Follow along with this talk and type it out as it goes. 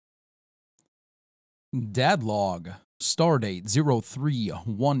Dadlog, stardate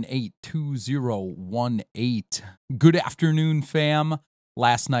 03182018. Good afternoon, fam.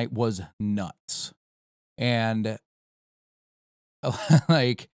 Last night was nuts. And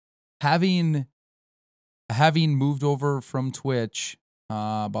like having moved over from Twitch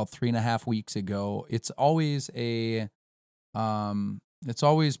about 3.5 weeks ago, it's always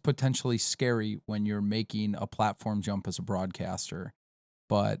potentially scary when you're making a platform jump as a broadcaster.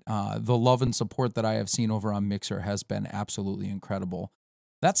 But the love and support that I have seen over on Mixer has been absolutely incredible.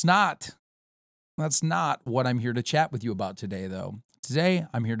 That's not what I'm here to chat with you about today, though. Today,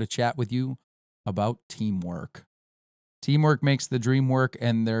 I'm here to chat with you about teamwork. Teamwork makes the dream work,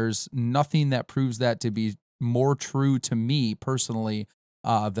 and there's nothing that proves that to be more true to me personally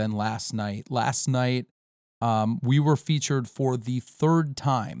than last night. Last night, we were featured for the third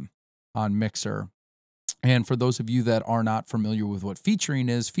time on Mixer. And for those of you that are not familiar with what featuring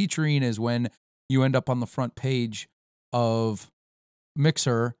is when you end up on the front page of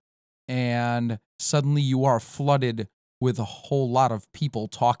Mixer and suddenly you are flooded with a whole lot of people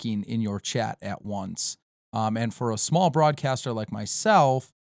talking in your chat at once. And for a small broadcaster like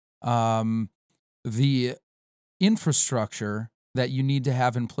myself, the infrastructure that you need to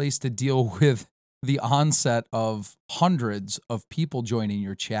have in place to deal with the onset of hundreds of people joining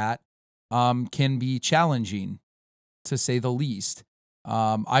your chat can be challenging, to say the least.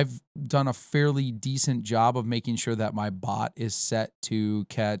 I've done a fairly decent job of making sure that my bot is set to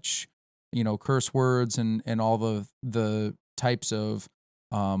catch, curse words and all the types of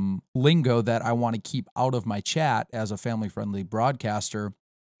lingo that I want to keep out of my chat as a family-friendly broadcaster.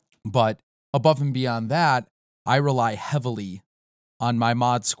 But above and beyond that, I rely heavily on my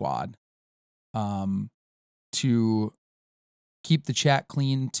mod squad to keep the chat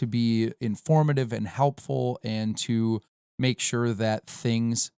clean, to be informative and helpful, and to make sure that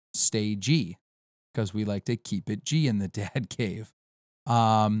things stay G, because we like to keep it G in the Dad Cave.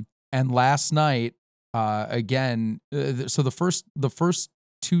 And last night, again, so the first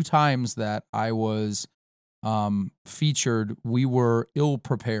two times that I was featured, we were ill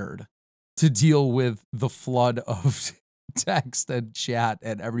prepared to deal with the flood of text and chat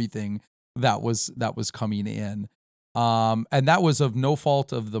and everything that was coming in. And that was of no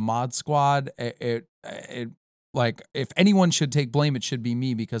fault of the mod squad. It like, if anyone should take blame, it should be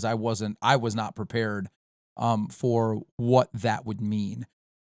me, because I was not prepared for what that would mean.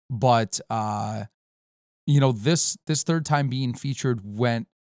 But this third time being featured went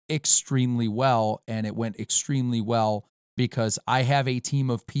extremely well, and it went extremely well because I have a team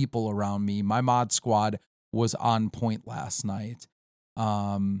of people around me. My mod squad was on point last night.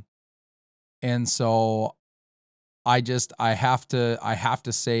 And so I have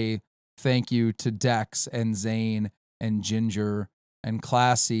to say thank you to Dex and Zane and Ginger and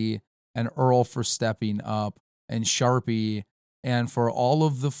Classy and Earl for stepping up, and Sharpie, and for all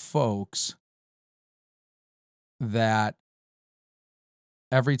of the folks that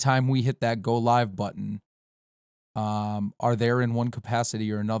every time we hit that go live button, are there in one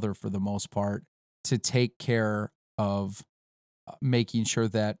capacity or another, for the most part, to take care of making sure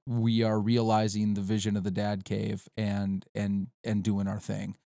that we are realizing the vision of the Dad Cave and doing our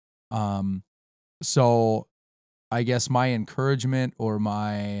thing. So I guess my encouragement or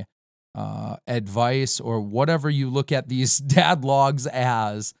my advice, or whatever you look at these dad logs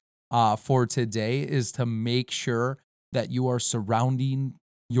as for today, is to make sure that you are surrounding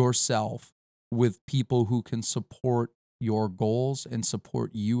yourself with people who can support your goals and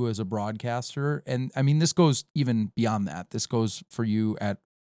support you as a broadcaster. And I mean, this goes even beyond that. This goes for you at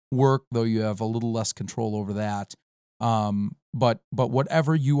work, though you have a little less control over that. But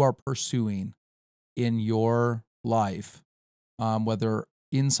whatever you are pursuing in your life, whether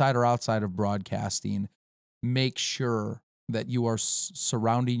inside or outside of broadcasting, make sure that you are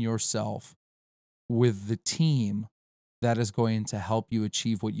surrounding yourself with the team that is going to help you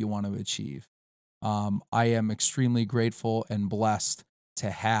achieve what you want to achieve. I am extremely grateful and blessed to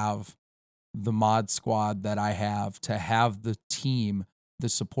have the mod squad that I have, to have the team, the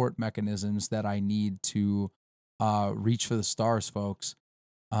support mechanisms that I need to reach for the stars, folks.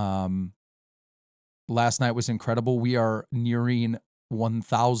 Last night was incredible. We are nearing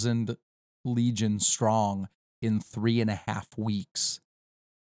 1,000 Legion strong in 3.5 weeks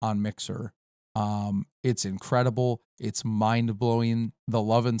on Mixer. It's incredible. It's mind-blowing. The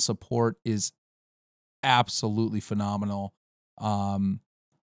love and support is absolutely phenomenal.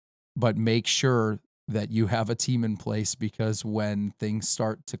 But make sure that you have a team in place, because when things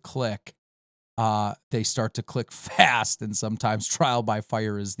start to click, they start to click fast, and sometimes trial by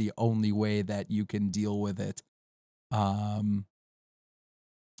fire is the only way that you can deal with it.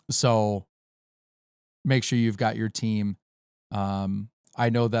 So make sure you've got your team. I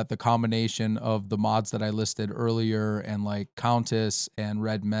know that the combination of the mods that I listed earlier and like Countess and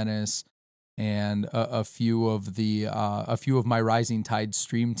Red Menace and a few of my Rising Tide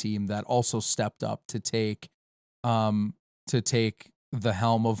stream team that also stepped up um to take the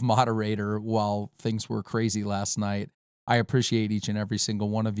helm of moderator while things were crazy last night. I appreciate each and every single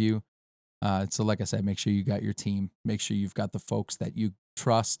one of you. So like I said, make sure you got your team. Make sure you've got the folks that you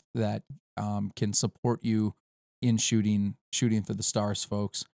trust that can support you in shooting for the stars,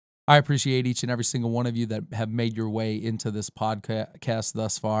 folks. I appreciate each and every single one of you that have made your way into this podcast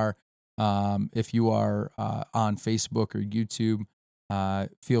thus far. If you are on Facebook or YouTube,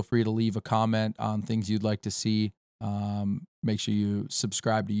 feel free to leave a comment on things you'd like to see. Make sure you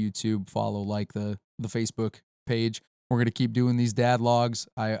subscribe to YouTube, follow, like the Facebook page. We're going to keep doing these dad logs.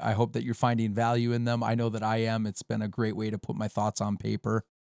 I hope that you're finding value in them. I know that I am. It's been a great way to put my thoughts on paper.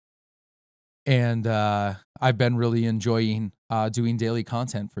 And I've been really enjoying doing daily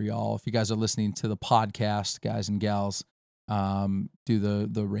content for y'all. If you guys are listening to the podcast, guys and gals, do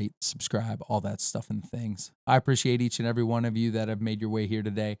the rate, subscribe, all that stuff and things. I appreciate each and every one of you that have made your way here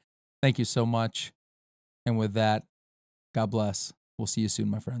today. Thank you so much. And with that, God bless. We'll see you soon,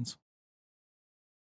 my friends.